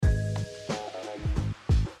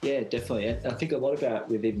Yeah, definitely. I think a lot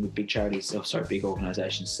about even with big charities, big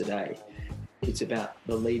organisations today, it's about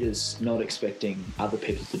the leaders not expecting other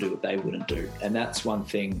people to do what they wouldn't do. And that's one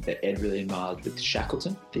thing that Ed really admired with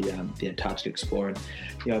Shackleton, the Antarctic explorer.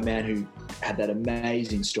 And, a man who had that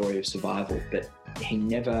amazing story of survival, but he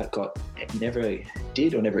never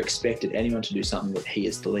did or never expected anyone to do something that he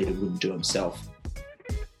as the leader wouldn't do himself.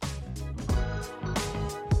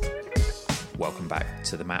 Welcome back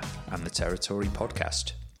to the Map and the Territory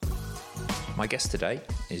podcast. My guest today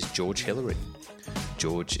is George Hillary.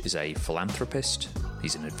 George is a philanthropist,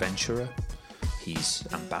 he's an adventurer, he's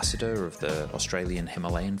ambassador of the Australian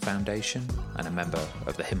Himalayan Foundation and a member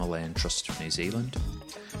of the Himalayan Trust of New Zealand.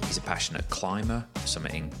 He's a passionate climber,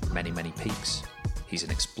 summiting many, many peaks. He's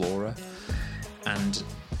an explorer, and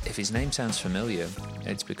if his name sounds familiar,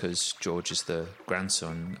 it's because George is the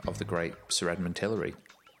grandson of the great Sir Edmund Hillary.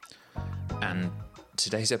 And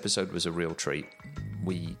today's episode was a real treat.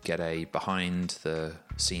 We get a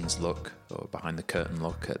behind-the-scenes look, or behind-the-curtain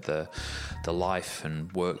look at the life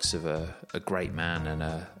and works of a great man and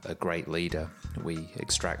a great leader. We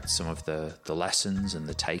extract some of the lessons and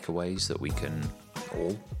the takeaways that we can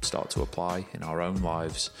all start to apply in our own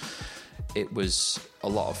lives. It was a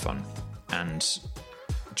lot of fun, and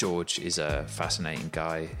George is a fascinating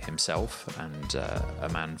guy himself and a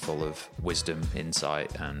man full of wisdom,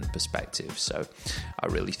 insight and perspective. So I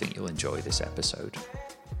really think you'll enjoy this episode.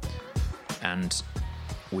 And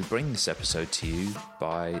we bring this episode to you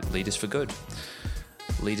by Leaders for Good.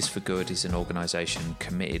 Leaders for Good is an organisation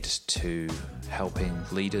committed to helping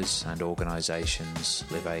leaders and organisations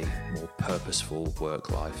live a more purposeful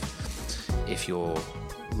work life. If you're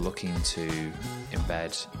looking to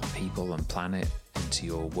embed people and planet into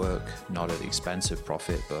your work, not at the expense of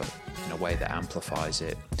profit, but in a way that amplifies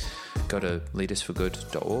it, go to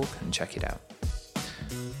leadersforgood.org and check it out.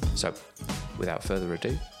 So, without further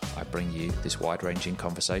ado, I bring you this wide-ranging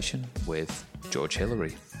conversation with George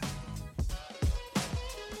Hillary.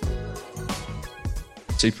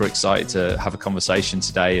 Super excited to have a conversation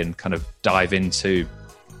today and kind of dive into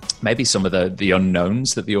maybe some of the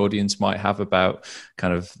unknowns that the audience might have about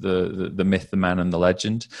kind of the myth, the man, and the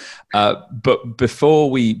legend. But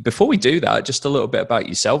before we do that, just a little bit about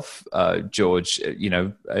yourself, George.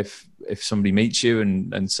 If somebody meets you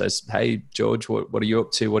and says, "Hey, George, what are you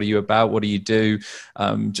up to? What are you about? What do you do?"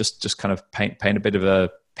 Just kind of paint a bit of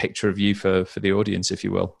a picture of you for the audience, if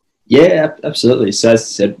you will. Yeah, absolutely. So as I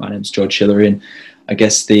said, my name's George Hillary, and I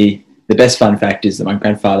guess the best fun fact is that my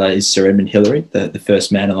grandfather is Sir Edmund Hillary, the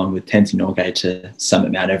first man along with Tenzing Norgay to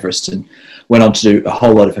summit Mount Everest, and went on to do a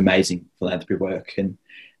whole lot of amazing philanthropy work. And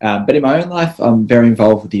but in my own life, I'm very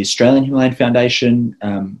involved with the Australian Himalayan Foundation.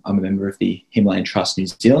 I'm a member of the Himalayan Trust New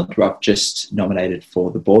Zealand, where I've just nominated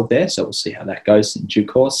for the board there, so we'll see how that goes in due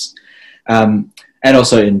course. And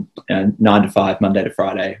also in 9 to 5, Monday to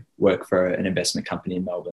Friday, work for an investment company in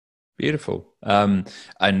Melbourne. Beautiful. And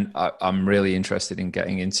I'm really interested in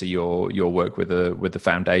getting into your work with the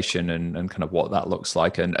foundation and kind of what that looks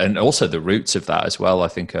like, and also the roots of that as well. I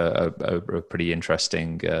think a pretty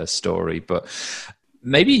interesting story. But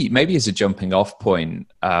maybe as a jumping off point,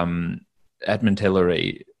 Edmund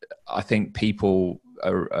Hillary, I think people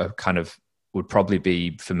are kind of would probably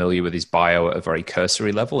be familiar with his bio at a very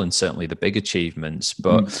cursory level and certainly the big achievements.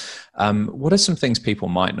 But what are some things people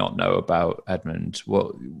might not know about Edmund?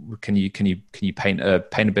 What can you paint a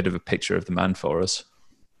bit of a picture of the man for us?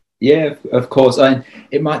 Yeah, of course.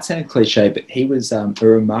 It might sound cliche, but he was a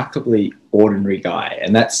remarkably ordinary guy,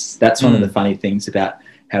 and that's one of the funny things about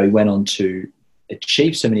how he went on to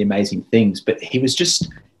achieve so many amazing things. But he was just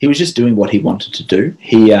doing what he wanted to do.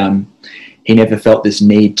 He never felt this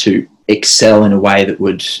need to excel in a way that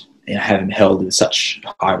would have him held in such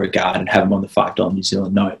high regard and have him on the $5 New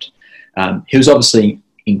Zealand note. He was obviously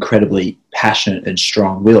incredibly passionate and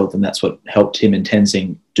strong-willed, and that's what helped him and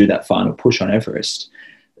Tenzing do that final push on Everest.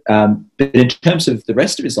 But in terms of the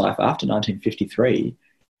rest of his life after 1953,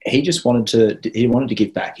 he just wanted to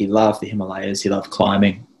give back. He loved the Himalayas. He loved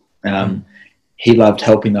climbing. He loved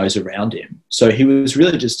helping those around him. So he was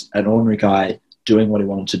really just an ordinary guy doing what he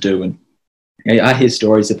wanted to do. And I hear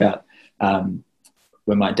stories about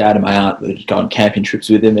when my dad and my aunt would go on camping trips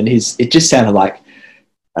with him, and it just sounded like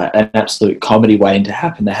an absolute comedy waiting to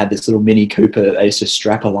happen. They had this little Mini Cooper that they used to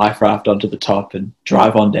strap a life raft onto the top and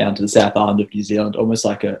drive on down to the South Island of New Zealand, almost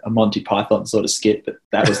like a Monty Python sort of skit, but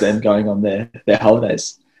that was them going on their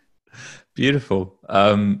holidays. Beautiful.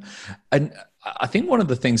 And I think one of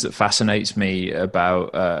the things that fascinates me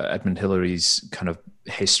about Edmund Hillary's kind of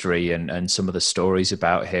history and some of the stories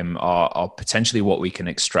about him are potentially what we can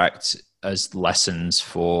extract as lessons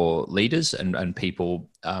for leaders and people,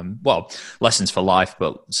 lessons for life,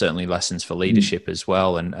 but certainly lessons for leadership as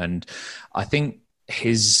well. And I think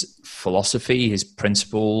his philosophy, his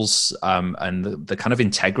principles, and the kind of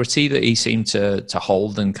integrity that he seemed to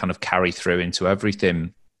hold and kind of carry through into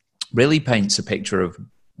everything really paints a picture of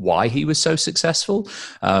why he was so successful.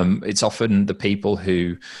 It's often the people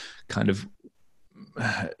who kind of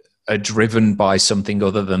are driven by something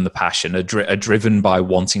other than the passion, are driven by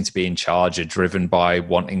wanting to be in charge, are driven by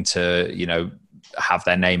wanting to, have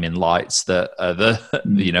their name in lights, that are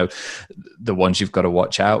the ones you've got to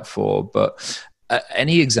watch out for. But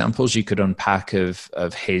any examples you could unpack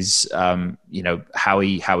of his, how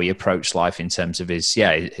he approached life in terms of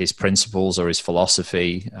his principles or his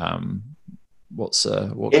philosophy? What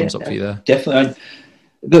comes up for you there? Definitely.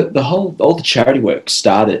 All the charity work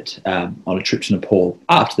started on a trip to Nepal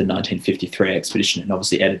after the 1953 expedition, and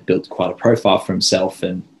obviously Ed had built quite a profile for himself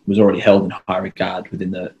and was already held in high regard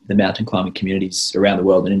within the mountain climbing communities around the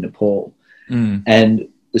world and in Nepal. And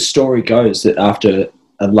the story goes that after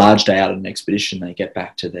a large day out on an expedition, they get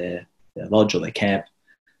back to their lodge or their camp,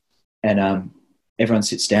 and everyone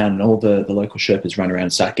sits down, and all the local Sherpas run around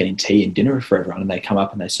and start getting tea and dinner for everyone, and they come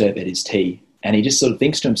up and they serve Ed his tea, and he just sort of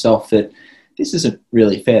thinks to himself that this isn't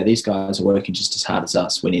really fair. These guys are working just as hard as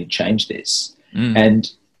us. We need to change this.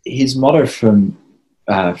 And his motto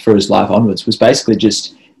for his life onwards was basically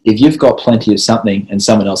just, if you've got plenty of something and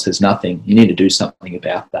someone else has nothing, you need to do something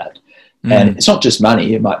about that. And it's not just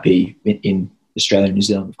money. It might be in Australia and New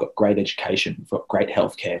Zealand, we've got great education, we've got great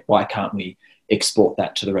healthcare. Why can't we export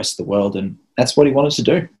that to the rest of the world? And that's what he wanted to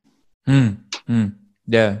do.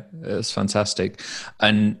 Yeah, it's fantastic.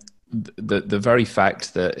 And the very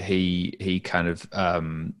fact that he kind of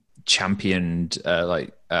championed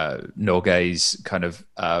Norgay's kind of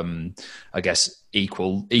I guess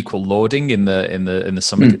equal lauding in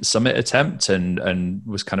the summit attempt, and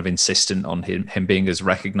was kind of insistent on him being as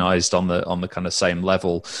recognized on the kind of same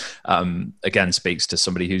level, again speaks to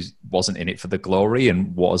somebody who wasn't in it for the glory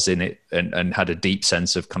and was in it and had a deep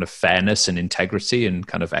sense of kind of fairness and integrity and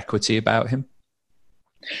kind of equity about him.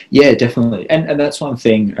 Yeah, definitely. And that's one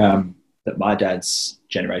thing that my dad's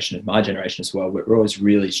generation and my generation as well, we're always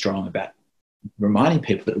really strong about reminding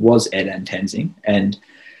people that it was Ed and Tenzing. And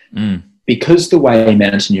because the way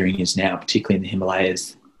mountaineering is now, particularly in the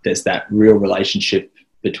Himalayas, there's that real relationship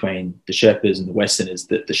between the Sherpas and the Westerners,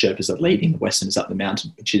 that the Sherpas are leading the Westerners up the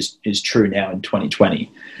mountain, which is true now in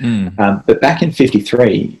 2020. But back in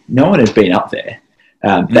 53, no one had been up there.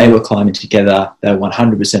 They were climbing together. They were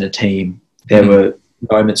 100% a team. There were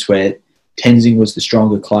moments where Tenzing was the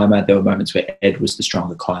stronger climber. There were moments where Ed was the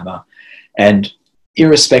stronger climber. And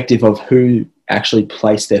irrespective of who actually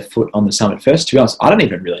placed their foot on the summit first, to be honest, I don't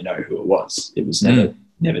even really know who it was. It was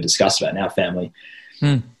never discussed about in our family.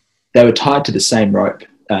 They were tied to the same rope.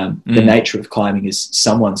 The nature of climbing is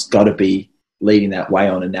someone's got to be leading that way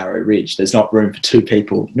on a narrow ridge. There's not room for two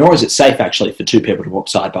people, nor is it safe actually for two people to walk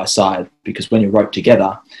side by side, because when you're roped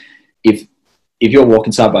together, if you're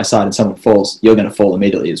walking side by side and someone falls, you're going to fall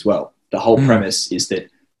immediately as well. The whole premise is that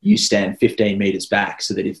you stand 15 meters back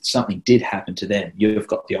so that if something did happen to them, you've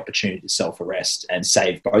got the opportunity to self-arrest and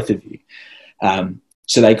save both of you.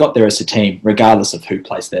 So they got there as a team, regardless of who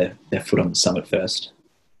placed their foot on the summit first.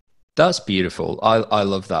 That's beautiful. I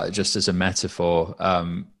love that, just as a metaphor.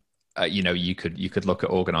 You could look at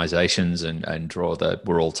organizations and draw that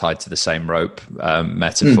we're all tied to the same rope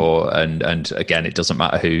metaphor, and again, it doesn't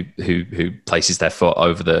matter who places their foot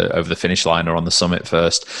over the finish line or on the summit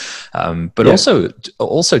first, but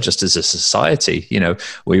also just as a society,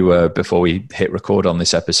 we were, before we hit record on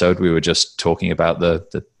this episode, we were just talking about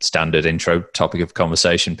the standard intro topic of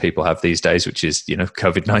conversation people have these days, which is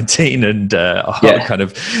COVID-19 and our kind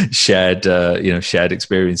of shared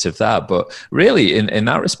experience of that. But really, in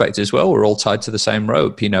that respect as well, we're all tied to the same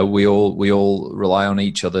rope. We all rely on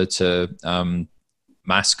each other to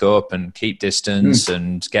mask up and keep distance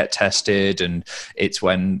and get tested, and it's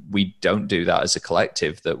when we don't do that as a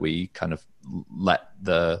collective that we kind of let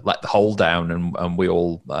the whole down, and we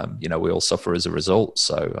all we all suffer as a result.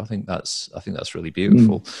 So I think that's really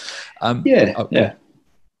beautiful.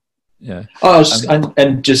 Yeah.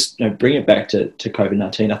 And just bring it back to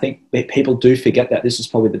COVID-19. I think people do forget that this is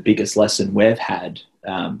probably the biggest lesson we've had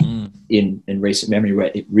in recent memory,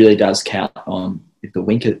 where it really does count on, if the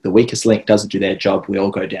weakest link doesn't do their job, we all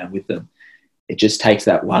go down with them. It just takes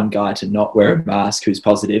that one guy to not wear a mask who's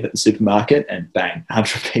positive at the supermarket, and bang,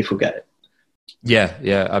 100 people get it. Yeah,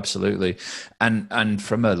 absolutely. And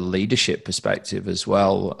from a leadership perspective as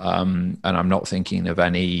well, and I'm not thinking of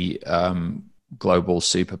any global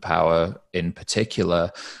superpower in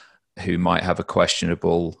particular, who might have a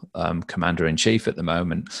questionable commander-in-chief at the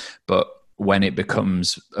moment, but when it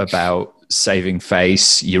becomes about saving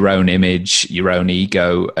face, your own image, your own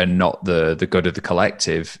ego, and not the good of the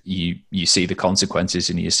collective, you see the consequences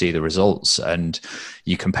and you see the results, and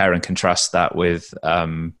you compare and contrast that with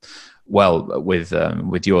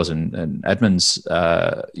with yours and Edmund's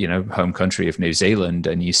home country of New Zealand,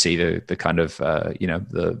 and you see the kind of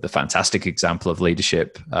the fantastic example of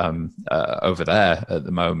leadership over there at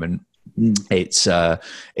the moment. It's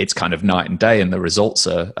kind of night and day, and the results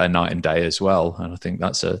are night and day as well. And I think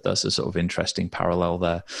that's a sort of interesting parallel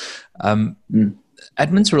there.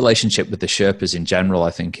 Edmund's relationship with the Sherpas in general,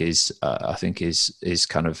 I think is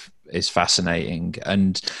fascinating,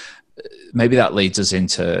 and maybe that leads us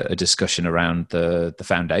into a discussion around the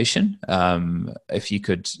foundation. If you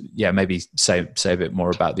could, maybe say a bit more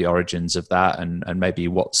about the origins of that, and maybe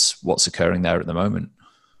what's occurring there at the moment.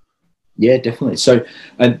 Yeah, definitely. So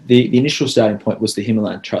the initial starting point was the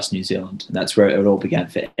Himalayan Trust New Zealand, and that's where it all began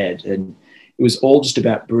for Ed. And it was all just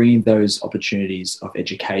about bringing those opportunities of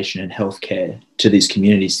education and healthcare to these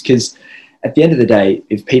communities. Because at the end of the day,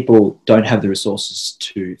 if people don't have the resources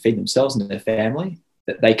to feed themselves and their family,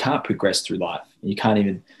 that they can't progress through life. You can't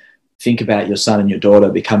even think about your son and your daughter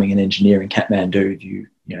becoming an engineer in Kathmandu if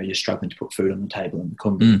you're struggling to put food on the table in the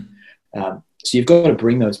Khumbu. So you've got to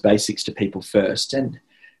bring those basics to people first. And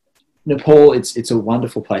Nepal, it's a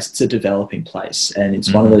wonderful place. It's a developing place, and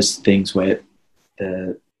it's one of those things where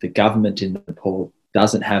the government in Nepal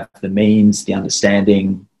doesn't have the means, the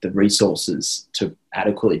understanding, the resources to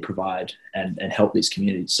adequately provide and help these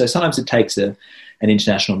communities. So sometimes it takes an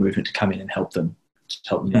international movement to come in and help them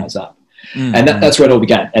rise up. And that's where it all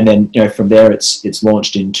began. And then from there, it's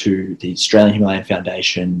launched into the Australian Himalayan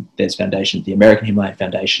Foundation. There's foundations, the American Himalayan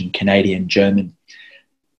Foundation, Canadian, German.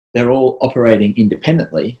 They're all operating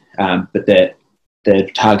independently, but they're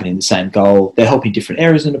targeting the same goal. They're helping different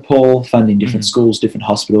areas in Nepal, funding different schools, different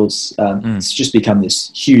hospitals. It's just become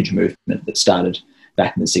this huge movement that started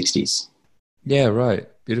back in the 60s. Yeah, right.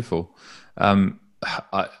 Beautiful.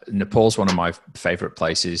 Nepal's one of my favorite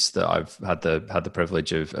places that I've had the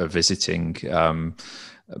privilege of visiting.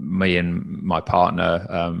 Me and my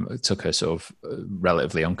partner took a sort of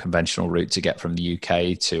relatively unconventional route to get from the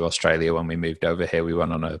UK to Australia. When we moved over here, we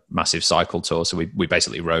went on a massive cycle tour. So we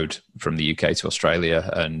basically rode from the UK to Australia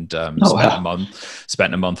and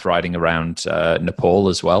spent a month riding around Nepal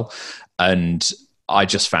as well. And I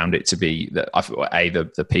just found it to be that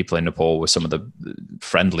the people in Nepal were some of the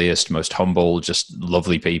friendliest, most humble, just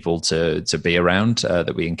lovely people to be around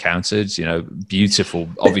that we encountered. Beautiful,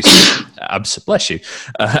 obviously, bless you,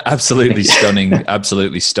 absolutely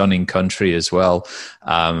stunning country as well.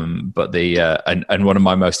 But and one of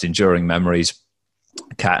my most enduring memories,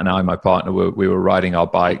 Kat and I, my partner, we were riding our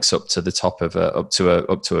bikes up to the top of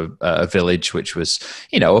a village, which was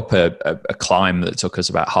up a climb that took us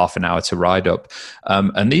about half an hour to ride up,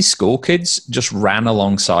 and these school kids just ran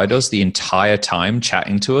alongside us the entire time,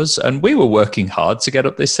 chatting to us, and we were working hard to get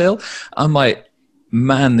up this hill. I'm like,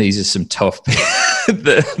 man, these are some tough people.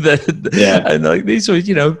 And like these were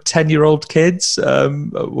 10-year-old kids,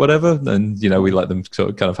 whatever, and we let them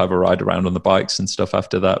sort of kind of have a ride around on the bikes and stuff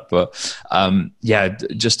after that. But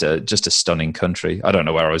just a stunning country. I don't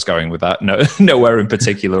know where I was going with that. Nowhere in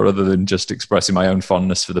particular, other than just expressing my own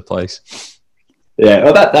fondness for the place. Yeah,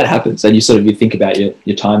 well, that happens, and you think about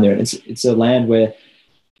your time there, and it's a land where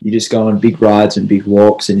you just go on big rides and big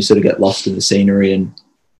walks, and you sort of get lost in the scenery, and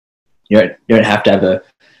you don't have to have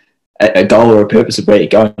a goal or a purpose of where you're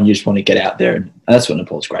going. You just want to get out there, and that's what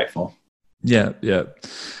Nepal's great for. Yeah.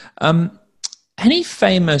 Any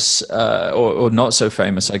famous or not so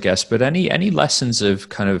famous, I guess, but any lessons of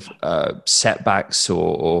kind of setbacks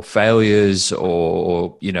or failures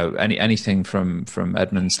or anything from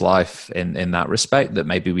Edmund's life in that respect that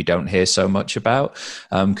maybe we don't hear so much about,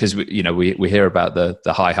 because we hear about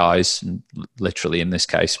the high highs, literally in this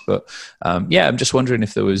case, but I'm just wondering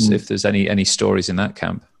if there's any stories in that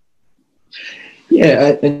camp.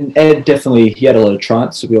 Yeah, and Ed definitely, he had a lot of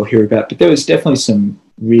triumphs that we all hear about, but there was definitely some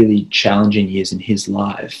really challenging years in his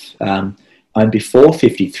life. And before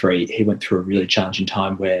 53, he went through a really challenging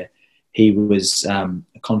time where he was a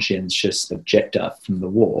conscientious objector from the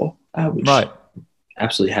war, which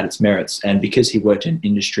absolutely had its merits. And because he worked in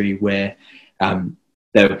industry where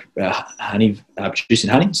they were producing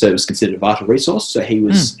honey, so it was considered a vital resource, so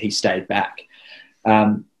he stayed back.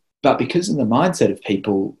 But because of the mindset of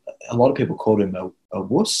people, a lot of people called him a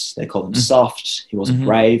wuss. They called him soft. He wasn't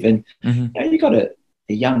brave. And you got a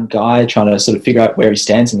young guy trying to sort of figure out where he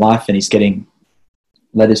stands in life, and he's getting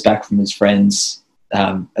letters back from his friends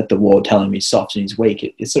at the war telling him he's soft and he's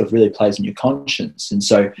weak, it sort of really plays on your conscience. And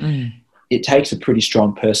so it takes a pretty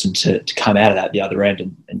strong person to come out of that the other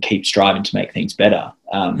end and keep striving to make things better.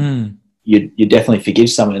 You definitely forgive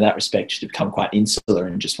someone in that respect to become quite insular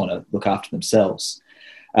and just want to look after themselves.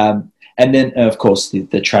 And then, of course,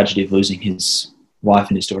 the tragedy of losing his wife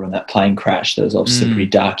and his daughter on that plane crash. There was obviously some pretty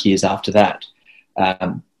dark years after that.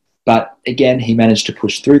 But again, he managed to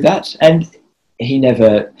push through that, and he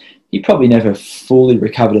probably never fully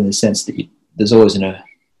recovered in the sense that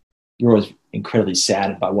you're always incredibly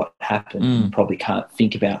saddened by what happened. You probably can't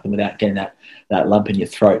think about them without getting that lump in your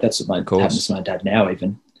throat. That's what happens to my dad now,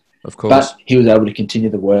 even. Of course. But he was able to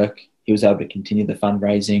continue the work. He was able to continue the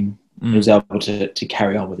fundraising. He was able to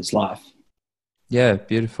carry on with his life. Yeah,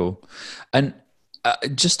 beautiful. And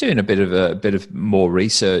just doing a bit of more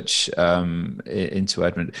research into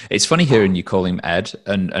Edmund. It's funny hearing you call him Ed,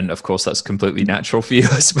 and of course that's completely natural for you.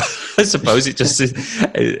 I suppose it just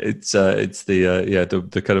it's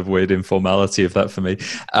the kind of weird informality of that for me.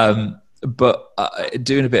 But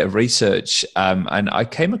doing a bit of research, and I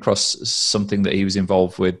came across something that he was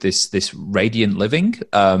involved with, this radiant living,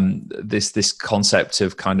 this concept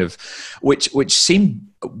of kind of which seemed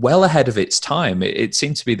well ahead of its time. It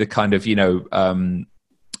seemed to be the kind of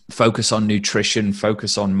focus on nutrition,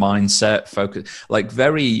 focus on mindset, focus like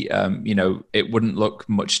very it wouldn't look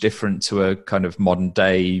much different to a kind of modern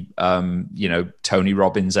day Tony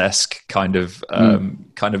Robbins-esque kind of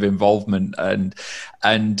involvement, and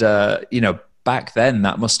back then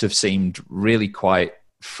that must have seemed really quite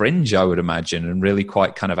fringe, I would imagine, and really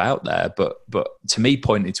quite kind of out there, but to me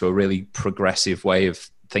pointed to a really progressive way of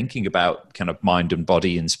thinking about kind of mind and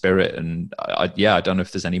body and spirit. And I don't know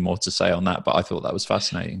if there's any more to say on that, but I thought that was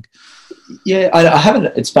fascinating. Yeah, I haven't.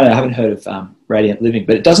 It's funny, I haven't heard of Radiant Living,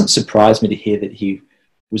 but it doesn't surprise me to hear that he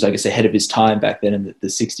was, I guess, ahead of his time back then in the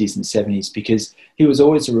 60s and 70s, because he was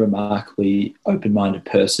always a remarkably open-minded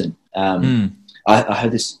person. I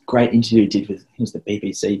heard this great interview he did with, it was the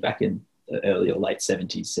BBC back in the early or late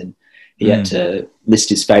 70s, and he had to list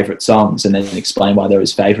his favourite songs and then explain why they were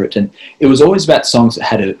his favourite. And it was always about songs that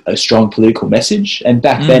had a strong political message. And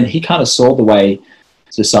back then he kind of saw the way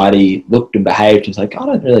society looked and behaved. He was like, I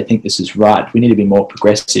don't really think this is right. We need to be more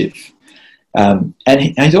progressive. And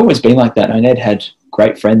he's always been like that. I mean, Ed had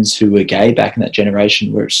great friends who were gay back in that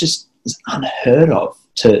generation, where it's unheard of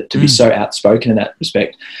to be so outspoken in that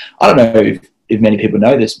respect. I don't know if many people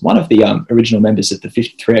know this. One of the original members of the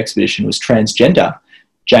 53 expedition was transgender.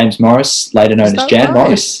 James Morris, later known as Jan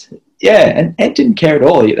Morris. Yeah, and Ed didn't care at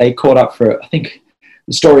all. They called up for, I think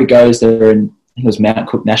the story goes, they were in, I think it was Mount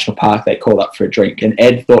Cook National Park, they called up for a drink, and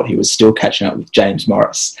Ed thought he was still catching up with James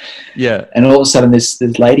Morris. Yeah. And all of a sudden this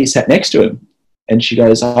lady sat next to him, and she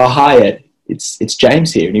goes, "Oh, hi, Ed. It's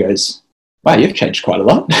James here." And he goes, "Wow, you've changed quite a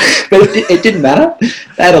lot." But it didn't matter.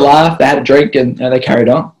 They had a laugh, they had a drink, and they carried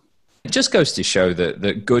on. It just goes to show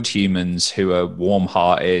that good humans who are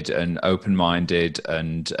warm-hearted and open-minded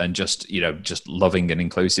and just loving and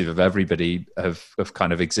inclusive of everybody have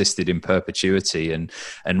kind of existed in perpetuity, and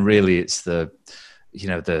really it's the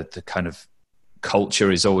kind of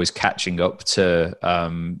culture is always catching up to that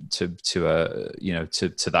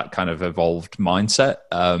kind of evolved mindset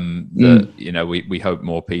that we hope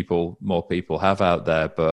more people have out there.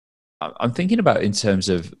 But I'm thinking about in terms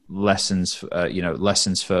of lessons for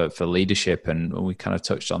leadership, and we kind of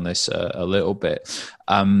touched on this a little bit.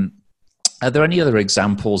 Are there any other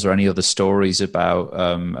examples or any other stories about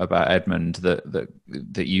Edmund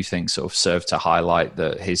that you think sort of serve to highlight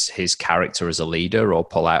his character as a leader, or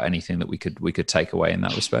pull out anything that we could take away in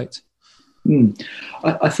that respect?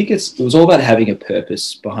 I think it was all about having a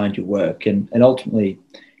purpose behind your work, and ultimately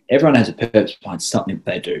everyone has a purpose behind something that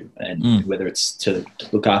they do, and whether it's to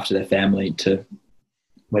look after their family, to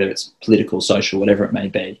whether it's political, social, whatever it may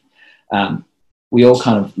be. We all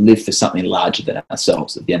kind of live for something larger than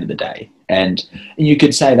ourselves at the end of the day. And you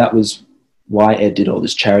could say that was why Ed did all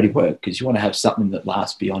this charity work, because you want to have something that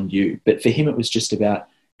lasts beyond you. But for him, it was just about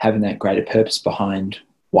having that greater purpose behind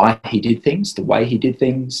why he did things, the way he did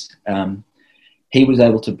things. He was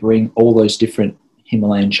able to bring all those different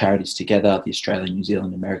Himalayan charities together, the Australian, New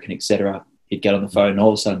Zealand, American, etc. He'd get on the phone and all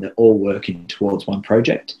of a sudden they're all working towards one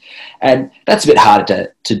project. And that's a bit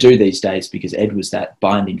harder to do these days, because Ed was that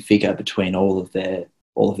binding figure between all of their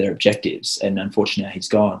objectives, and unfortunately he's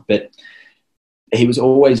gone. But he was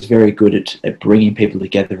always very good at bringing people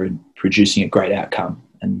together and producing a great outcome.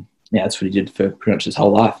 And that's what he did for pretty much his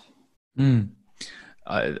whole life. And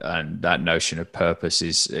that notion of purpose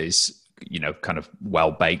is kind of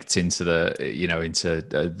well baked into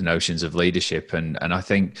the notions of leadership. And I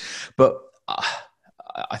think, but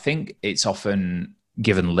I think it's often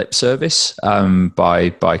given lip service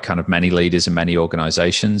by kind of many leaders and many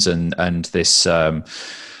organizations, and this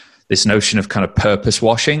this notion of kind of purpose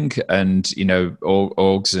washing, and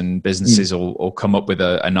orgs and businesses all come up with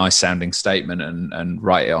a nice sounding statement and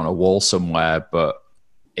write it on a wall somewhere, but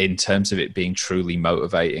in terms of it being truly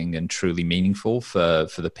motivating and truly meaningful for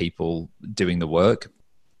the people doing the work,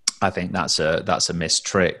 I think that's a missed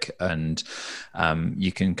trick. And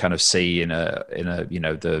you can kind of see in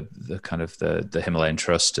the kind of the Himalayan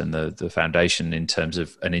Trust and the foundation in terms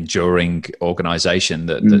of an enduring organization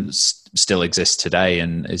that still exists today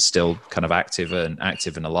and is still kind of active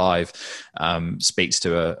and alive, speaks to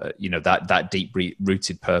that deep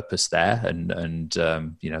rooted purpose there, and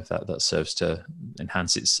that serves to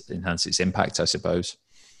enhance its impact, I suppose.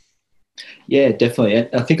 Yeah,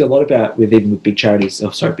 definitely. I think a lot about with big charities,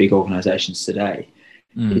 big organisations today,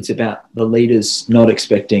 it's about the leaders not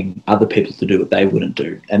expecting other people to do what they wouldn't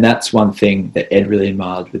do. And that's one thing that Ed really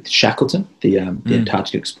admired with Shackleton, the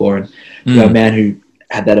Antarctic explorer, a man who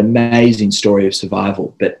had that amazing story of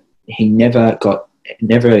survival, but he never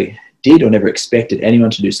did or never expected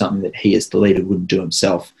anyone to do something that he as the leader wouldn't do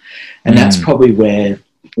himself. And that's probably where,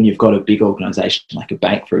 when you've got a big organisation like a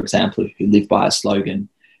bank, for example, who live by a slogan,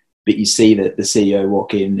 but you see that the CEO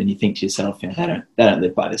walk in and you think to yourself, they don't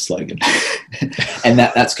live by this slogan. And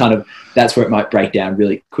that's where it might break down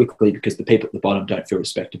really quickly, because the people at the bottom don't feel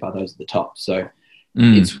respected by those at the top. So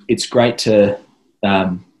it's great to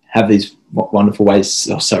have these wonderful ways,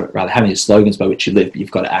 having these slogans by which you live, but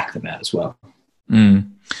you've got to act them out as well.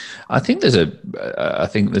 I think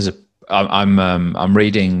I'm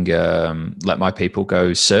reading Let My People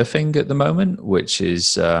Go Surfing at the moment, which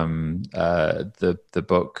is the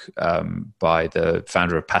book by the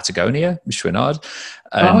founder of Patagonia, Chouinard.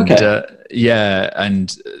 And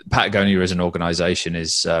and Patagonia as an organization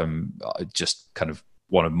is just kind of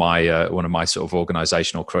one of my sort of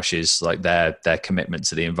organizational crushes, like their commitment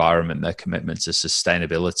to the environment, their commitment to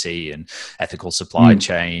sustainability and ethical supply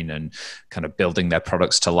chain, and kind of building their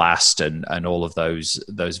products to last, and all of those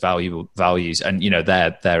values. And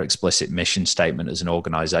their explicit mission statement as an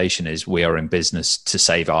organization is, we are in business to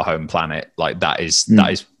save our home planet. Like that is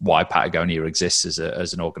why Patagonia exists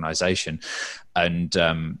as an organization. And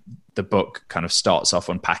the book kind of starts off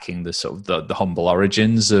unpacking the sort of the humble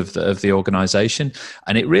origins of the organization,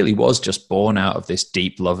 and it really was just born out of this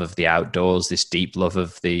deep love of the outdoors, this deep love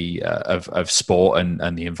of the of sport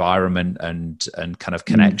and the environment and kind of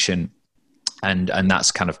connection. And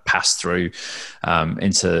that's kind of passed through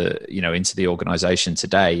into the organization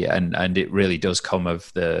today, and it really does come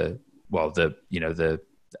of the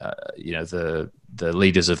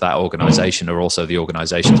leaders of that organization are also the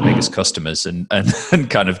organization's biggest customers and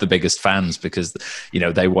kind of the biggest fans, because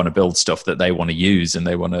they want to build stuff that they want to use and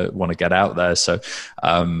they want to get out there. So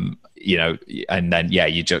and then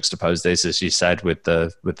you juxtapose this, as you said, with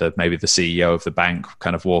the maybe the CEO of the bank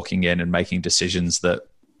kind of walking in and making decisions that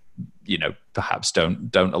perhaps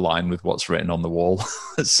don't align with what's written on the wall.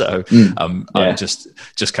 So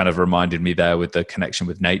just kind of reminded me there with the connection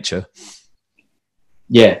with nature.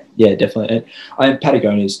 Yeah, definitely. And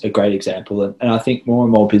Patagonia is a great example, and I think more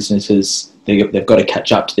and more businesses, they've got to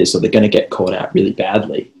catch up to this, or they're going to get caught out really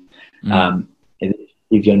badly.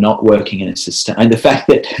 If you're not working in and the fact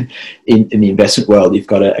that in the investment world you've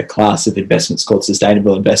got a class of investments called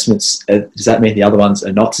sustainable investments, does that mean the other ones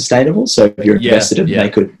are not sustainable? So if you're invested in them, they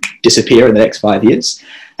could disappear in the next 5 years.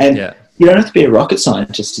 And you don't have to be a rocket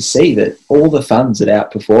scientist to see that all the funds that are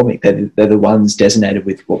outperforming, they're the ones designated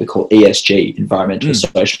with what we call ESG, environmental,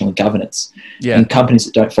 social, and governance. Yeah. And companies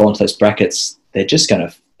that don't fall into those brackets, they're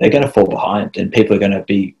going to fall behind, and people are going to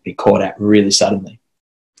be caught out really suddenly.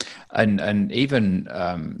 And even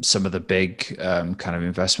some of the big kind of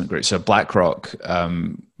investment groups. So BlackRock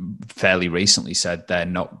fairly recently said they're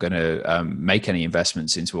not going to make any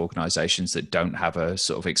investments into organizations that don't have a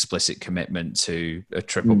sort of explicit commitment to a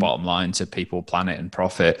triple bottom line to people, planet, and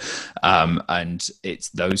profit. And it's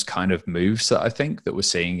those kind of moves that I think that we're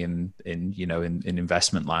seeing in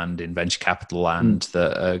investment land, in venture capital land,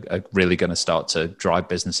 that are really going to start to drive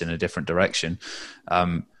business in a different direction.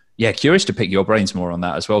 Curious to pick your brains more on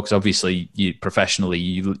that as well, because obviously you professionally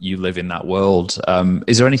you live in that world.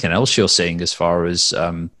 Is there anything else you're seeing as far as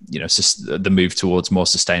the move towards more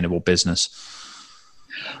sustainable business?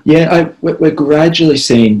 Yeah, we're gradually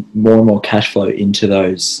seeing more and more cash flow into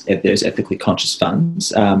those ethically conscious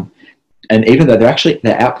funds, and even though they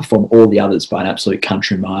outperform all the others by an absolute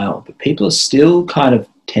country mile, but people are still kind of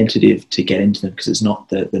tentative to get into them because it's not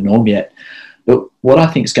the norm yet. But what I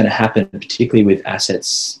think is going to happen, particularly with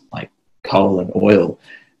assets like coal and oil,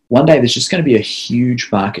 one day there's just going to be a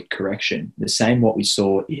huge market correction. The same what we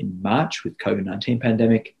saw in March with COVID-19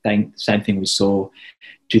 pandemic, same thing we saw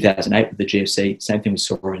 2008 with the GFC, same thing we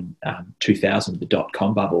saw in 2000 with the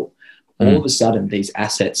dot-com bubble. All of a sudden, these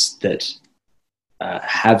assets that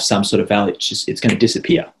have some sort of value, it's going to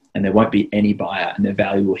disappear and there won't be any buyer and their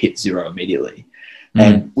value will hit zero immediately.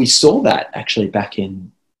 And we saw that actually back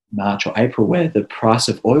in March or April, where the price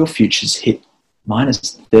of oil futures hit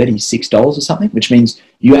minus $36 or something, which means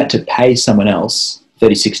you had to pay someone else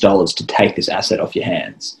 $36 to take this asset off your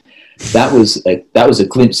hands. That was a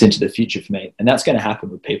glimpse into the future for me, and that's going to happen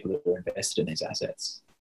with people that are invested in these assets.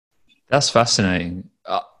 That's fascinating.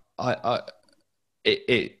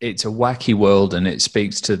 It's a wacky world, and it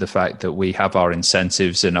speaks to the fact that we have our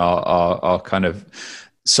incentives and our kind of,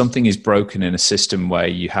 something is broken in a system where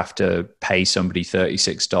you have to pay somebody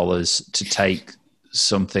 $36 to take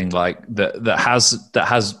something like that has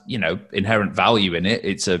inherent value in it.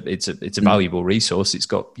 It's a valuable resource. It's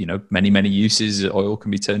got many uses. Oil can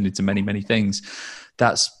be turned into many things.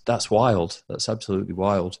 That's wild. That's absolutely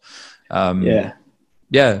wild. I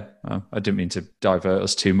didn't mean to divert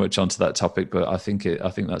us too much onto that topic, but I think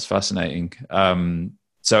that's fascinating.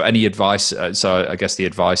 So any advice? So I guess the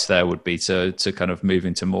advice there would be to kind of move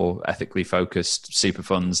into more ethically focused super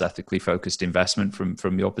funds, ethically focused investment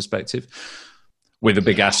from your perspective, with a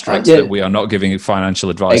big asterisk that we are not giving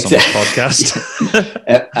financial advice on this podcast.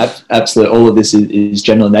 Absolutely. All of this is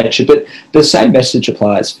general in nature, but the same message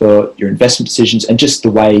applies for your investment decisions and just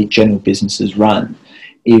the way general businesses run.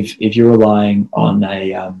 If you're relying on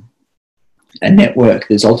a network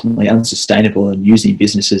that's ultimately unsustainable and using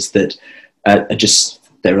businesses that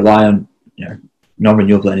they rely on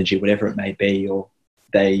non-renewable energy, whatever it may be, or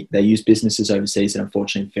they use businesses overseas that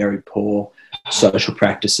unfortunately very poor social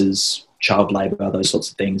practices, child labour, those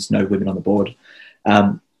sorts of things, no women on the board,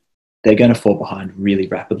 they're going to fall behind really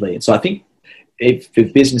rapidly. And so I think for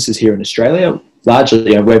businesses here in Australia,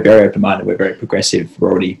 largely, we're very open-minded, we're very progressive,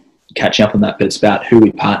 we're already catching up on that, but it's about who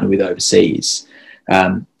we partner with overseas.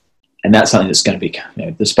 And that's something that's going to be,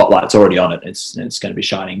 the spotlight's already on it. It's going to be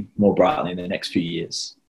shining more brightly in the next few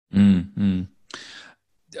years. That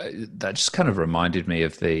just kind of reminded me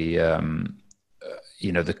of the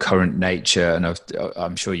current nature, and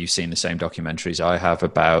I'm sure you've seen the same documentaries I have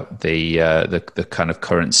about the kind of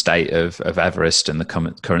current state of Everest and the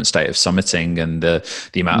current state of summiting, and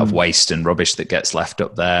the amount of waste and rubbish that gets left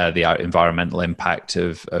up there, the environmental impact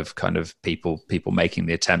of kind of people making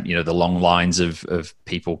the attempt, the long lines of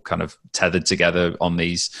people kind of tethered together on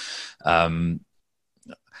these.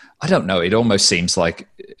 I don't know. It almost seems like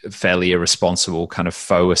a fairly irresponsible kind of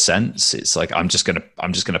faux ascents. It's like I'm just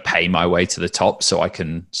gonna pay my way to the top so I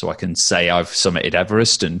can say I've summited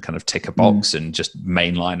Everest and kind of tick a box and just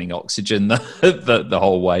mainlining oxygen the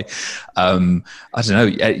whole way. I don't know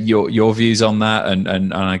your views on that,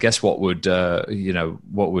 and I guess what would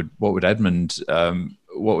Edmund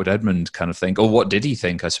kind of think, or what did he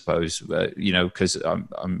think? I suppose because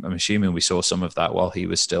I'm assuming we saw some of that while he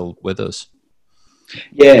was still with us.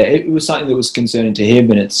 Yeah, it was something that was concerning to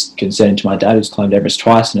him, and it's concerning to my dad, who's climbed Everest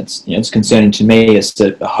twice, and it's concerning to me as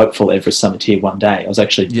a hopeful Everest summiteer one day. I was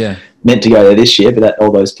actually meant to go there this year, but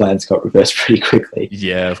all those plans got reversed pretty quickly.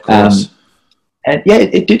 Yeah, of course.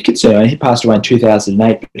 It did concern him. He passed away in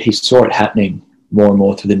 2008, but he saw it happening more and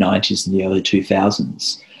more through the 90s and the early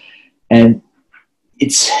 2000s. And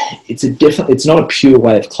it's not a pure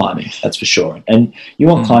way of climbing, that's for sure. And you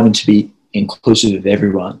want climbing to be inclusive of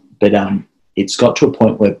everyone, but it's got to a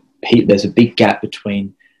point where there's a big gap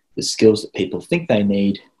between the skills that people think they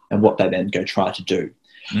need and what they then go try to do.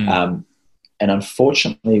 And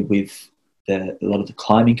unfortunately, with a lot of the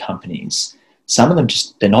climbing companies, some of them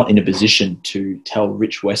they're not in a position to tell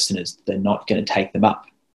rich Westerners they're not going to take them up.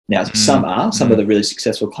 Now, some of the really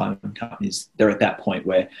successful climbing companies, they're at that point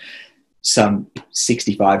where some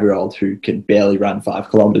 65-year-old who can barely run 5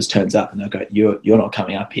 kilometers turns up and they'll go, you're not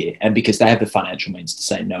coming up here. And because they have the financial means to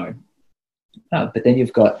say no. But then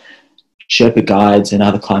you've got Sherpa guides and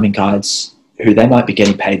other climbing guides who they might be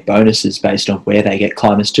getting paid bonuses based on where they get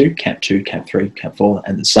climbers to, Camp 2, Camp 3, Camp 4,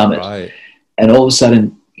 and the summit. Right. And all of a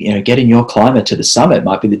sudden, getting your climber to the summit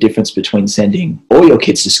might be the difference between sending all your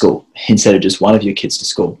kids to school instead of just one of your kids to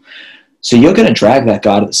school. So you're going to drag that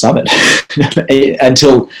guy to the summit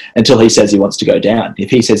until he says he wants to go down. If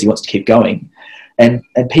he says he wants to keep going, and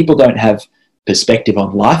people don't have perspective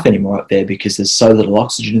on life anymore up there because there's so little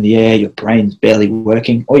oxygen in the air, your brain's barely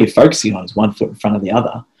working, all you're focusing on is one foot in front of the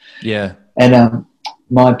other. Yeah. And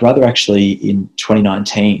my brother actually in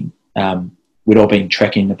 2019, we'd all been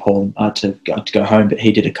trekking Nepal to go home, but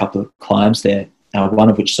he did a couple of climbs there,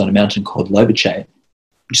 one of which is on a mountain called Lobuche.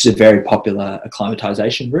 which is a very popular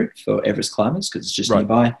acclimatization route for Everest climbers because it's just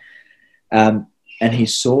nearby. And he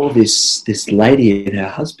saw this lady and her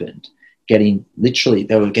husband they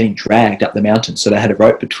were getting dragged up the mountain. So they had a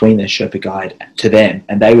rope between their Sherpa guide to them,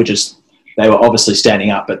 and they were obviously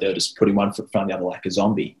standing up, but they were just putting one foot in front of the other like a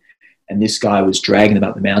zombie. And this guy was dragging them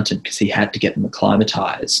up the mountain because he had to get them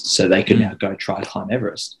acclimatized so they could now go try to climb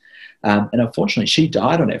Everest. And unfortunately, she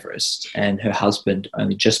died on Everest, and her husband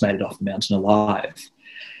only just made it off the mountain alive.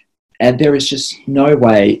 And there is just no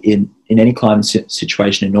way in any climbing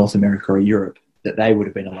situation in North America or Europe that they would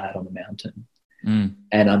have been allowed on the mountain. And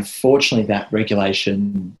unfortunately, that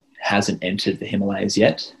regulation hasn't entered the Himalayas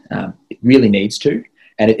yet. It really needs to.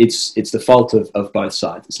 And it's the fault of both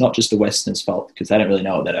sides. It's not just the Westerners' fault because they don't really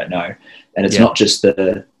know what they don't know. And it's not just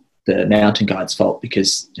the mountain guides' fault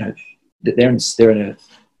because they're in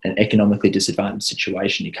an economically disadvantaged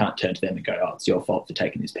situation. You can't turn to them and go, oh, it's your fault for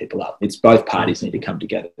taking these people up. It's both parties need to come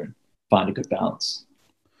together and find a good balance.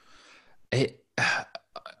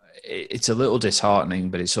 It's a little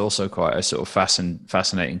disheartening, but it's also quite a sort of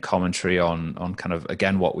fascinating commentary on kind of,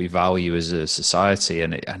 again, what we value as a society.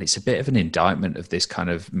 And it's a bit of an indictment of this kind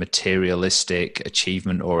of materialistic,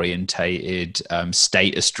 achievement orientated,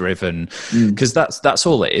 status driven, because that's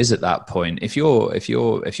all it is at that point. If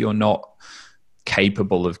you're not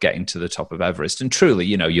capable of getting to the top of Everest, and truly,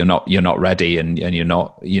 you're not ready, and you're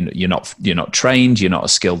not trained, you're not a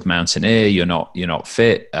skilled mountaineer, you're not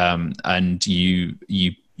fit, and you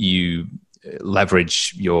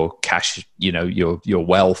leverage your cash, your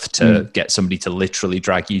wealth to get somebody to literally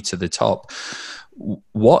drag you to the top.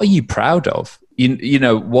 What are you proud of?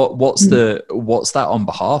 What's that on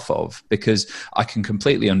behalf of? Because I can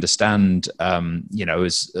completely understand,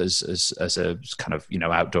 as a kind of,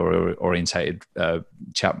 outdoor orientated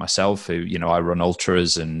chap myself who, I run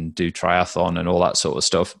ultras and do triathlon and all that sort of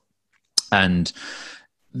stuff. And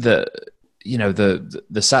the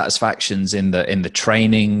satisfactions in the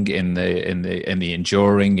training, in the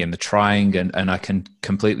enduring, in the trying, and I can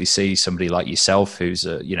completely see somebody like yourself who's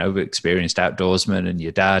a experienced outdoorsman, and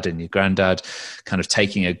your dad and your granddad kind of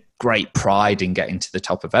taking a great pride in getting to the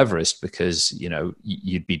top of Everest because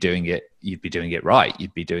you'd be doing it right,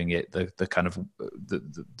 you'd be doing it the kind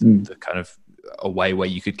of a way where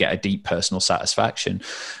you could get a deep personal satisfaction,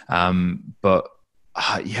 but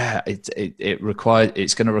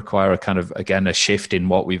it's going to require a kind of, again, a shift in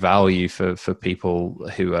what we value for people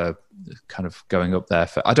who are kind of going up there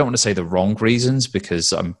for, I don't want to say the wrong reasons,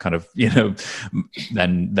 because I'm kind of,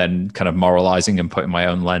 then kind of moralizing and putting my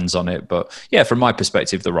own lens on it. But yeah, from my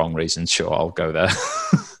perspective, the wrong reasons, sure, I'll go there.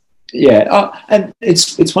 And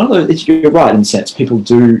it's one of those, you're right in the sense people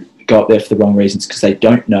do go up there for the wrong reasons because they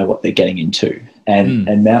don't know what they're getting into.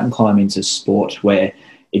 And mountain climbing is a sport where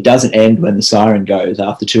it doesn't end when the siren goes.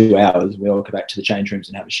 After 2 hours, we all go back to the change rooms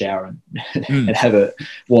and have a shower and have a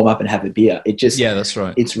warm up and have a beer. It just, that's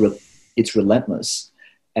right. It's relentless.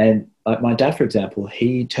 And like my dad, for example,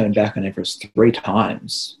 he turned back on Everest 3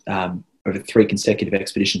 times over 3 consecutive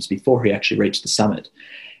expeditions before he actually reached the summit.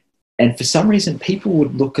 And for some reason, people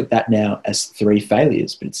would look at that now as 3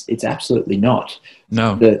 failures, but it's absolutely not.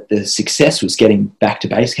 No. The success was getting back to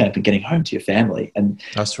base camp and getting home to your family. And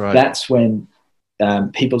that's right. That's when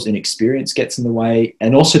people's inexperience gets in the way,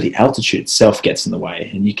 and also the altitude itself gets in the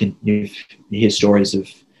way. And you hear stories of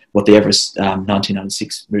what the Everest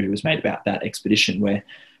 1996 movie was made about, that expedition, where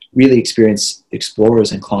really experienced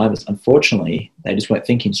explorers and climbers, unfortunately, they just weren't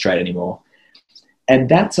thinking straight anymore. And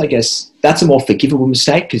that's, I guess, that's a more forgivable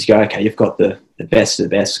mistake because you go, okay, you've got the best of the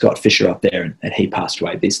best, Scott Fisher up there, and he passed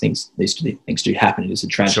away. These things do happen. It is a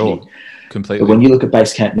tragedy. Sure, completely. But when you look at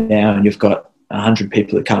base camp now and you've got 100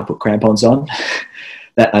 people that can't put crampons on,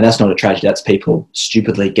 and that's not a tragedy. That's people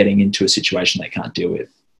stupidly getting into a situation they can't deal with.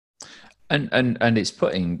 And it's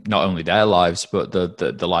putting not only their lives, but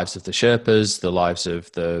the lives of the Sherpas, the lives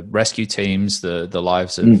of the rescue teams, the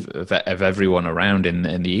lives of everyone around in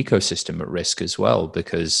the ecosystem at risk as well,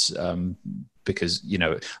 because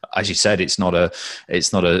as you said, it's not a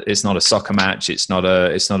soccer match, it's not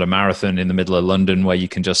a marathon in the middle of London where you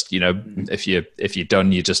can just if you're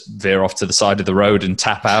done, you just veer off to the side of the road and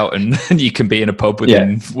tap out, and you can be in a pub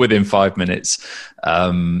within 5 minutes.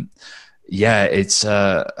 I'm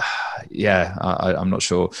not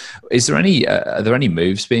sure. Are there any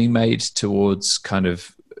moves being made towards kind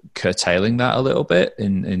of curtailing that a little bit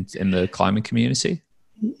in the climbing community?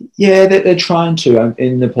 Yeah, they're trying to.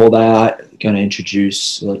 In Nepal, they are going to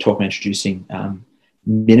introducing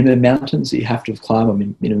minimum mountains that you have to have climbed, or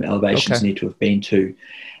minimum elevations you need to have been to.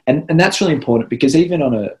 And that's really important because even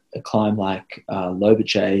on a climb like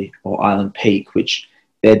Lobuche or Island Peak, which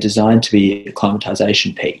they're designed to be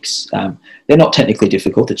acclimatization peaks. They're not technically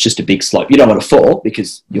difficult. It's just a big slope. You don't want to fall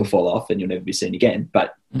because you'll fall off and you'll never be seen again.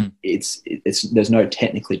 But there's no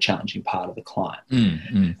technically challenging part of the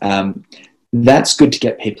climb. That's good to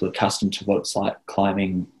get people accustomed to what it's like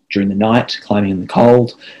climbing during the night, climbing in the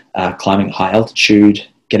cold, climbing at high altitude,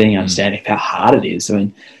 getting an understanding of how hard it is. I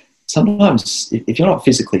mean, sometimes if you're not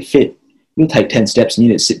physically fit, you'll take 10 steps and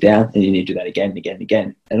you need to sit down and you need to do that again and again and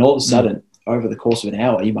again. And all of a sudden, over the course of an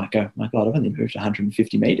hour, you might go, my God, I've only moved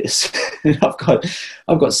 150 meters. I've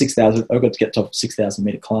got 6,000, I've got to get to a 6,000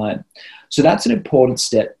 meter climb. So that's an important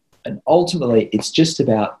step. And ultimately, it's just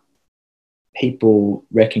about people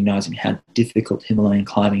recognizing how difficult Himalayan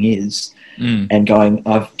climbing is and going,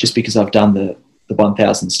 just because I've done the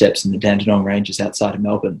 1,000 steps in the Dandenong Ranges outside of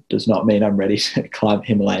Melbourne does not mean I'm ready to climb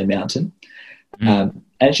Himalayan mountain. And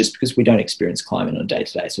it's just because we don't experience climbing on a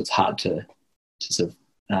day-to-day, so it's hard to sort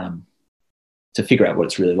of to figure out what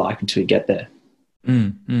it's really like until you get there.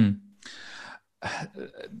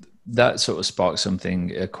 That sort of sparked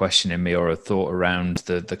a question in me, or a thought around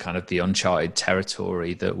the kind of the uncharted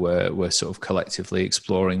territory that we're sort of collectively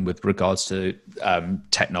exploring with regards to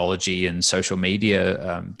technology and social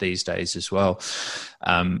media these days as well.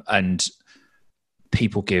 And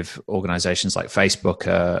people give organizations like Facebook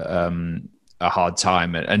a hard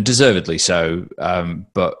time, and deservedly so.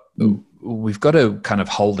 But we've got to kind of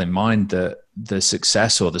hold in mind that the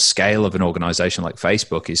success or the scale of an organization like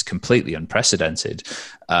Facebook is completely unprecedented.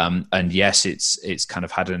 And yes, it's kind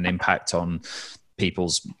of had an impact on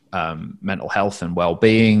people's mental health and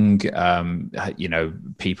well-being,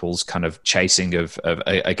 people's kind of chasing of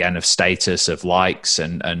status, of likes,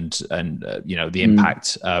 and the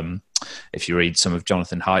impact. If you read some of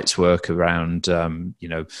Jonathan Haidt's work around,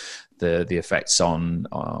 the effects on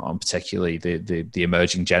particularly the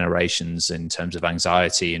emerging generations in terms of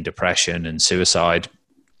anxiety and depression and suicide,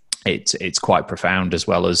 it's quite profound, as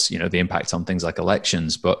well as the impact on things like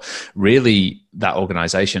elections. But really, that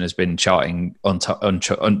organization has been stepping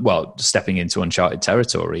into uncharted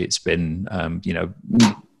territory. It's been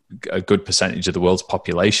a good percentage of the world's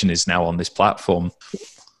population is now on this platform.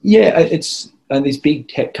 Yeah, and these big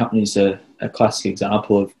tech companies are a classic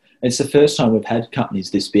example of. It's the first time we've had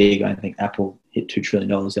companies this big. I think Apple hit $2 trillion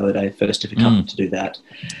the other day, first ever company to do that.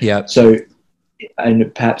 Yeah. So,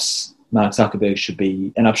 and perhaps Mark Zuckerberg should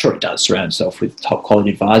be, and I'm sure he does surround himself with top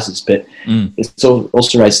quality advisors, but it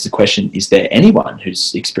also raises the question, is there anyone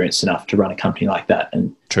who's experienced enough to run a company like that?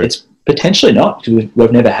 And it's potentially not, because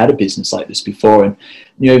we've never had a business like this before. And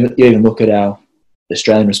you even look at our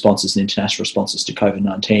Australian responses and international responses to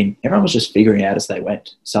COVID-19, everyone was just figuring out as they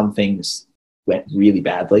went. Some things went really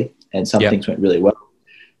badly and some things went really well.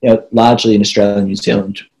 Largely in Australia and New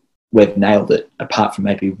Zealand, we've nailed it, apart from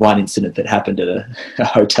maybe one incident that happened at a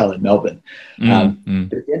hotel in Melbourne. But at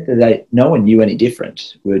the end of the day, no one knew any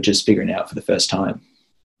different. We were just figuring it out for the first time.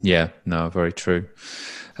 Yeah, no, very true.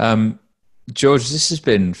 George, this has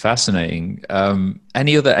been fascinating.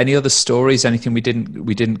 Any other stories? Anything we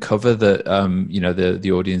didn't cover that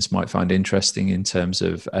the audience might find interesting in terms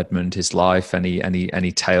of Edmund, his life?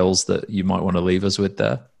 Any tales that you might want to leave us with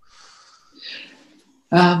there?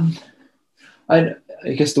 I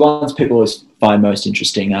guess the ones people always find most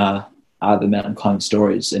interesting are the mountain climbing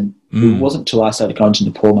stories. And it wasn't until I started going to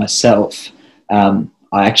Nepal myself, I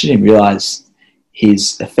actually didn't realise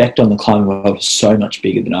his effect on the climbing world was so much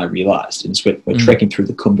bigger than I realised. And we're trekking through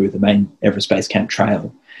the Khumbu, the main Everest Base Camp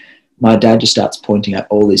trail. My dad just starts pointing out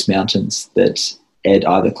all these mountains that Ed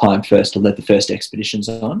either climbed first or led the first expeditions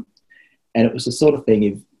on. And it was the sort of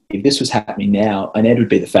thing, if this was happening now, and Ed would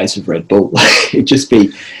be the face of Red Bull, it'd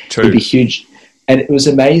be huge. And it was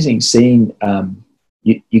amazing seeing,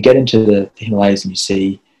 you get into the Himalayas and you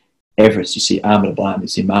see Everest, you see Armada Blyam, you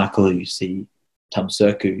see Markalu, you see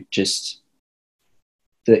Tumsurku, just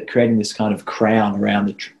creating this kind of crown around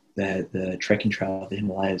the trekking trail of the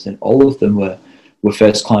Himalayas, and all of them were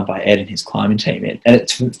first climbed by Ed and his climbing team.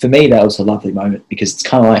 And for me, that was a lovely moment, because it's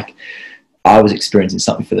kind of like I was experiencing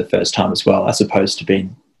something for the first time as well, as opposed to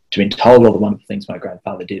being told all the wonderful things my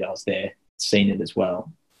grandfather did. I was there, seen it as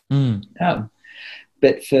well.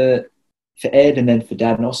 But for Ed and then for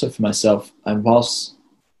Dad and also for myself, whilst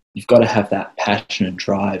you've got to have that passion and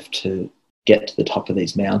drive to get to the top of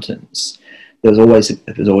these mountains, there was always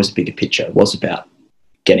a bigger picture. It was about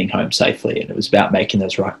getting home safely, and it was about making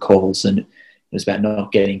those right calls, and it was about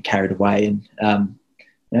not getting carried away. And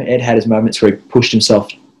Ed had his moments where he pushed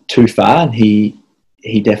himself too far, and he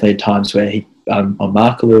definitely had times where he on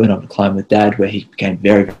Markalu and on the climb with Dad where he became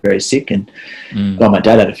very, very sick. And my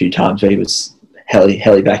dad had a few times where he was hell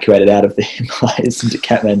evacuated out of the Himalayas into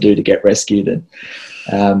Kathmandu to get rescued.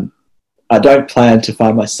 And I don't plan to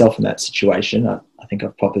find myself in that situation. I think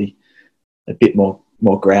I'm probably a bit more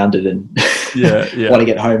grounded and want to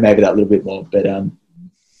get home maybe that little bit more. But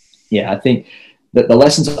I think that the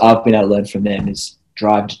lessons I've been able to learn from them is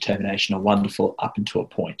drive, determination are wonderful up until a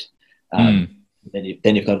point. Then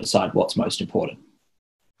you've got to decide what's most important.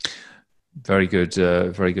 Very good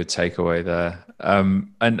takeaway there.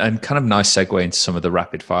 And kind of nice segue into some of the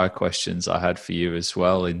rapid fire questions I had for you as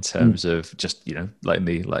well, in terms of just, letting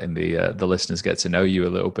the listeners get to know you a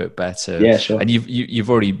little bit better. Yeah, sure. And you've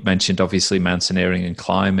already mentioned obviously mountaineering and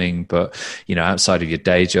climbing, but outside of your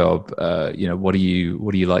day job, what do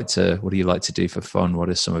you like to do for fun? What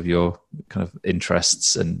are some of your kind of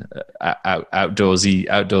interests and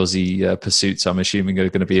outdoorsy pursuits? I'm assuming are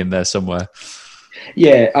going to be in there somewhere.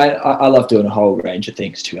 Yeah, I love doing a whole range of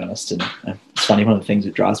things, to be honest. And it's funny, one of the things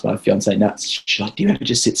that drives my fiance nuts, she's like, do you ever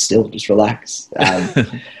just sit still, just relax?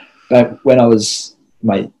 But when I was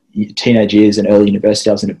my teenage years and early university,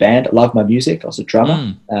 I was in a band. I loved my music. I was a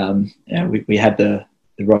drummer. We had the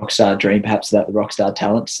rock star dream, perhaps, that the rock star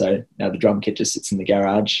talent. So now the drum kit just sits in the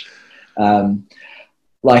garage.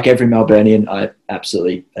 Like every Melburnian, I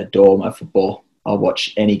absolutely adore my football. I'll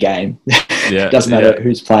watch any game. It doesn't matter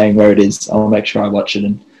who's playing, where it is. I'll make sure I watch it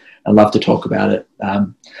and love to talk about it.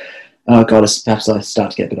 Perhaps I start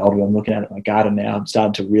to get a bit older. I'm looking at my garden now. I'm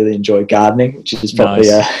starting to really enjoy gardening, which is probably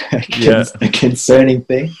a concerning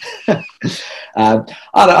thing. I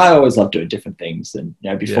always love doing different things. And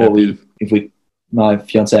before my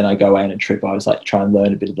fiance and I go away on a trip, I always like to try and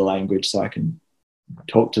learn a bit of the language so I can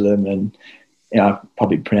talk to them. And I'm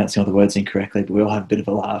probably pronouncing all the words incorrectly, but we all have a bit of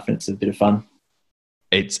a laugh and it's a bit of fun.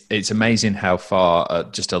 It's amazing how far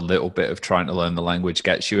just a little bit of trying to learn the language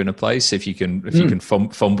gets you in a place. If you can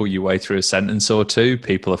fumble your way through a sentence or two,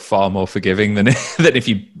 people are far more forgiving than if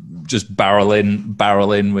you just barrel in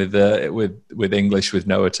with English with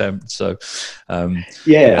no attempt. So I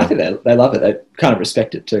think they love it. They kind of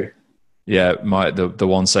respect it too. Yeah, the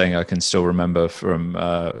one saying I can still remember from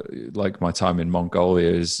like my time in Mongolia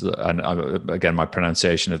is, and again, my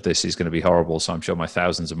pronunciation of this is going to be horrible, so I'm sure my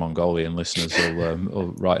thousands of Mongolian listeners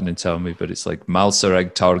will write in and tell me, but it's like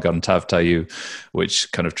Malsareg Targan Tavtayu,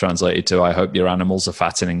 which kind of translated to I hope your animals are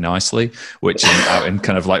fattening nicely, which out in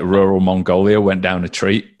kind of like rural Mongolia went down a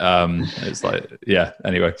treat. It's like,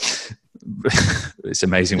 anyway. It's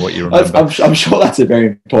amazing what you remember. I'm sure that's a very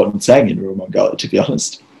important saying in rural Mongolia, to be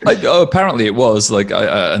honest. Apparently it was like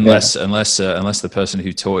unless the person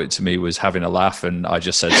who taught it to me was having a laugh and I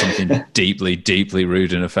just said something deeply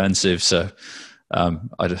rude and offensive. So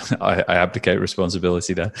I abdicate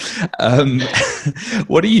responsibility there.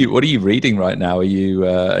 What are you reading right now? Are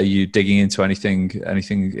you digging into anything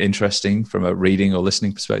interesting from a reading or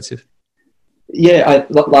listening perspective? Yeah, I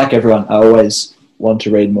like everyone. I always want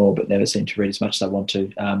to read more, but never seem to read as much as I want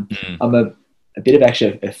to. I'm a bit of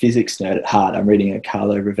actually a physics nerd at heart. I'm reading a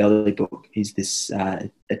Carlo Rovelli book. He's this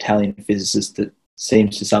Italian physicist that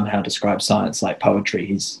seems to somehow describe science like poetry.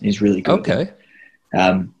 He's really good. Okay.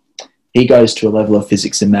 He goes to a level of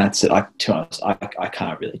physics and maths that I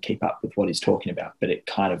can't really keep up with what he's talking about, but it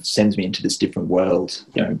kind of sends me into this different world,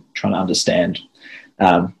 trying to understand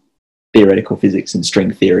theoretical physics and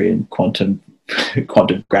string theory and quantum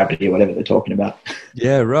gravity or whatever they're talking about.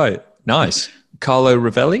 Yeah, right. Nice. Carlo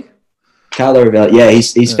Rovelli? Carlo Rovelli, yeah,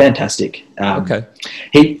 he's fantastic. Okay.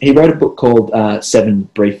 He wrote a book called 7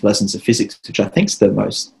 Brief Lessons of Physics, which I think is the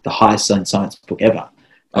highest science book ever.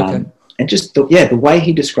 Okay. And just the way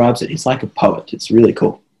he describes it, he's like a poet. It's really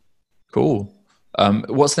cool. Cool.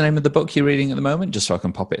 What's the name of the book you're reading at the moment, just so I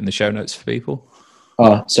can pop it in the show notes for people?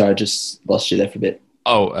 Oh, sorry, I just lost you there for a bit.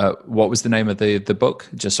 What was the name of the book,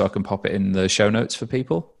 just so I can pop it in the show notes for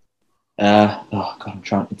people? I'm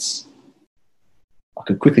trying. I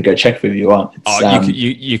could quickly go check for you if you want.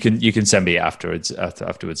 You can send me afterwards.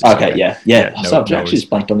 Okay, yeah. So I've actually just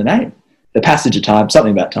blanked on the name. The Passage of Time,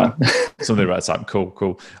 something about time. Something about time.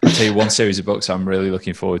 Cool. I'll tell you one series of books I'm really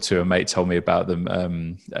looking forward to. A mate told me about them.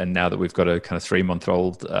 And now that we've got a kind of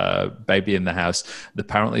 3-month-old baby in the house,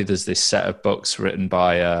 apparently there's this set of books written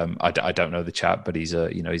by, I don't know the chap, but he's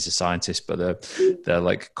a scientist, but they're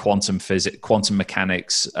like quantum physics, quantum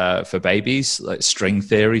mechanics for babies, like string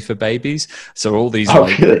theory for babies. So all these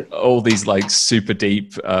like super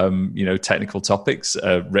deep, technical topics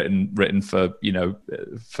written for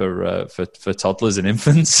toddlers and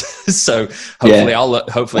infants. So hopefully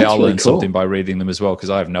I'll learn something by reading them as well,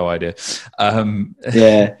 because I have no idea. I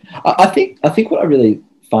think what I really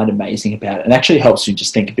find amazing about it, and actually helps you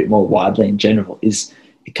just think a bit more widely in general, is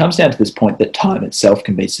it comes down to this point that time itself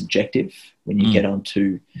can be subjective when you get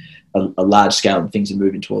onto a large scale and things are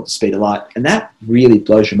moving towards the speed of light. And that really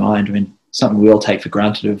blows your mind when something we all take for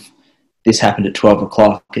granted of this happened at 12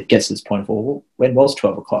 o'clock, it gets to this point of, well, when was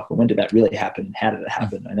 12 o'clock? Or when did that really happen? And how did it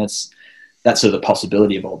happen? And that's sort of the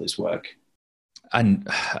possibility of all this work. And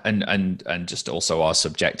just also our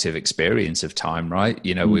subjective experience of time, right?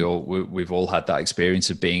 You know, we've all had that experience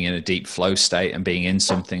of being in a deep flow state and being in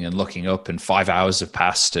something and looking up, and 5 hours have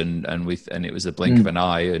passed, and it was the blink of an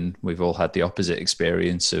eye, and we've all had the opposite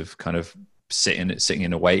experience of kind of sitting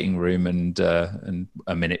in a waiting room, and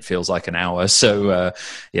a minute feels like an hour. So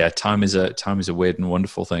time is a weird and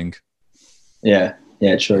wonderful thing. Yeah,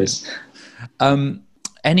 it sure is.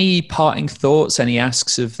 Any parting thoughts? Any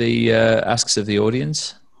asks of the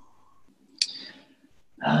audience?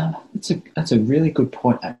 That's a really good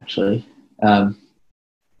point, actually. And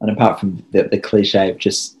apart from the cliche of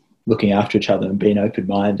just looking after each other and being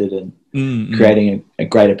open-minded and creating a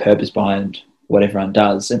greater purpose behind what everyone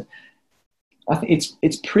does, and I think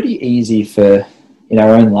it's pretty easy for, in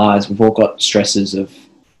our own lives, we've all got stresses of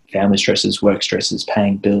family stresses, work stresses,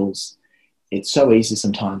 paying bills. It's so easy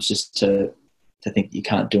sometimes just to think you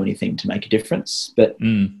can't do anything to make a difference. But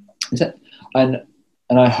and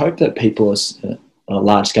I hope that people on a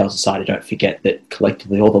large scale society don't forget that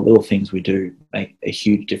collectively all the little things we do make a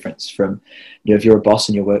huge difference. From, if you're a boss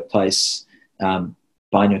in your workplace,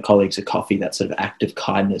 buying your colleagues a coffee, that sort of act of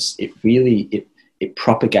kindness, it really it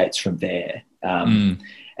propagates from there. And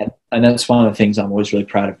that's one of the things I'm always really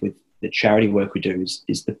proud of with the charity work we do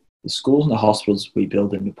is the schools and the hospitals we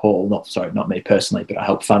build in Nepal. Not me personally, but I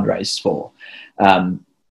help fundraise for.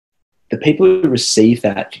 The people who receive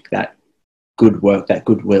that good work, that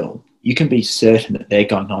goodwill, you can be certain that they're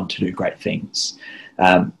going on to do great things.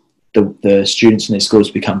 The students in their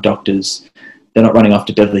schools become doctors. They're not running off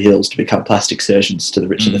to Beverly Hills to become plastic surgeons to the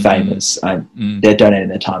rich and the famous. They're donating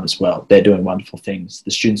their time as well. They're doing wonderful things.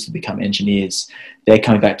 The students that become engineers, they're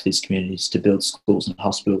coming back to these communities to build schools and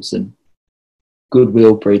hospitals, and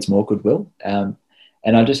goodwill breeds more goodwill. And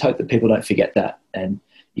I just hope that people don't forget that. And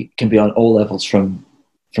you can be on all levels, from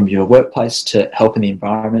your workplace to helping the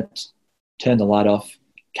environment, turn the light off,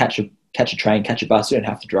 catch a train, catch a bus. You don't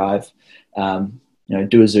have to drive.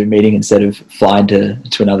 Do a Zoom meeting instead of flying to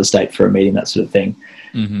another state for a meeting, that sort of thing.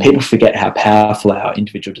 People forget how powerful our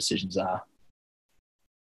individual decisions are.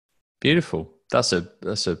 Beautiful. That's a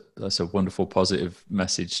wonderful positive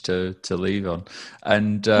message to leave on.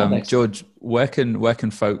 And George, where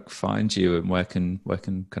can folk find you, and where can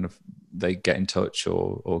kind of they get in touch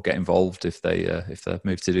or get involved if they're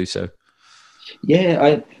moved to do so?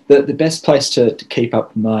 Yeah, the best place to keep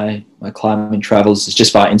up my climbing travels is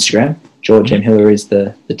just via Instagram. George M. Hillary is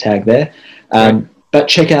the tag there. But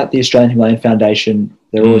check out the Australian Himalayan Foundation.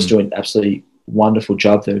 They're always doing an absolutely wonderful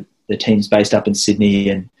job. The team's based up in Sydney,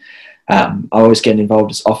 and I always get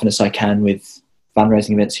involved as often as I can with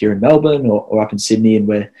fundraising events here in Melbourne or up in Sydney, and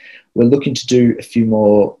we're looking to do a few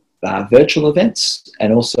more virtual events,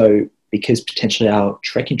 and also because potentially our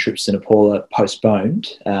trekking trips to Nepal are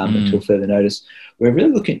postponed until further notice, we're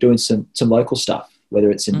really looking at doing some local stuff,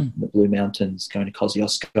 whether it's in the Blue Mountains, going to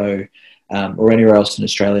Kosciuszko, or anywhere else in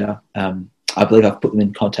Australia. I believe I've put them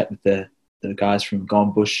in contact with the guys from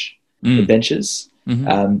Gone Bush Adventures,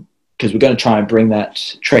 because we're going to try and bring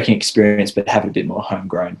that trekking experience, but have it a bit more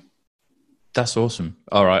homegrown. That's awesome.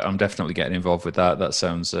 All right, I'm definitely getting involved with that. That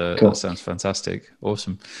sounds cool. That sounds fantastic.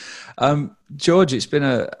 Awesome, George. It's been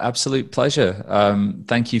an absolute pleasure.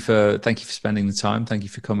 Thank you for spending the time. Thank you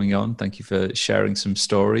for coming on. Thank you for sharing some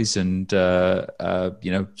stories and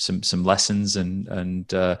some lessons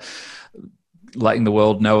and letting the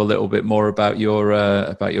world know a little bit more about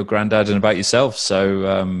your granddad and about yourself.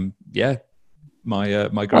 So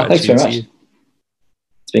my gratitude to you.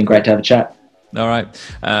 It's been great to have a chat. All right.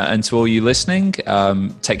 And to all you listening,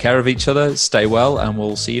 take care of each other, stay well, and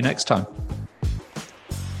we'll see you next time.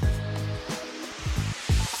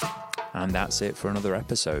 And that's it for another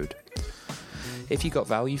episode. If you got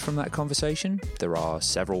value from that conversation, there are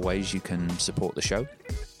several ways you can support the show.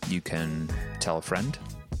 You can tell a friend.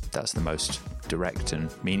 That's the most direct and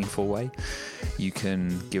meaningful way. You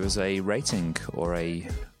can give us a rating or a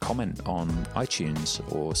comment on iTunes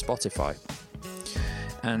or Spotify.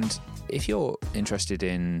 And if you're interested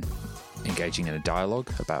in engaging in a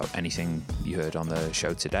dialogue about anything you heard on the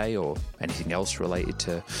show today or anything else related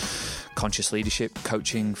to conscious leadership,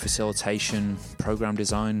 coaching, facilitation, program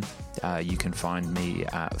design, you can find me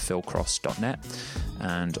at philcross.net,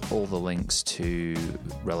 and all the links to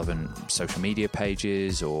relevant social media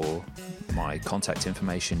pages or my contact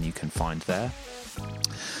information you can find there.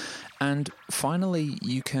 And finally,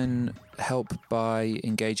 you can help by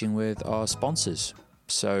engaging with our sponsors.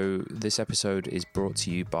 So this episode is brought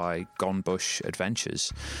to you by Gone Bush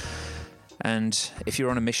Adventures. And if you're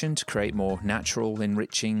on a mission to create more natural,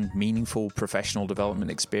 enriching, meaningful professional development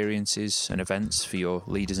experiences and events for your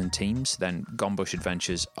leaders and teams, then Gone Bush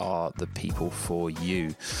Adventures are the people for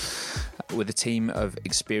you. With a team of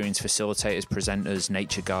experienced facilitators, presenters,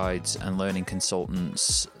 nature guides, and learning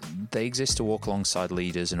consultants, they exist to walk alongside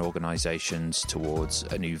leaders and organizations towards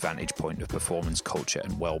a new vantage point of performance, culture,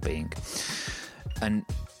 and well-being. And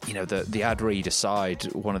you know, the ad read aside,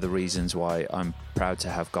 one of the reasons why I'm proud to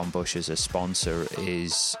have Gone Bush as a sponsor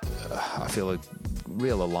is I feel a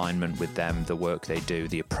real alignment with them, the work they do,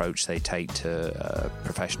 the approach they take to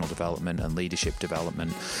professional development and leadership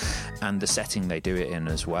development, and the setting they do it in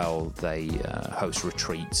as well. They host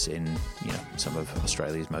retreats in, you know, some of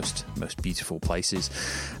Australia's most beautiful places.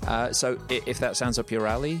 So if that sounds up your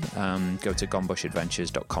alley, go to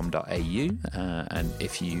gonebushadventures.com.au, and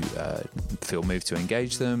if you feel moved to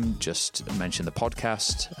engage them, just mention the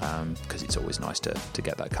podcast, because it's always nice to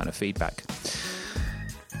get that kind of feedback.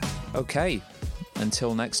 Okay,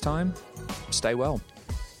 until next time, stay well.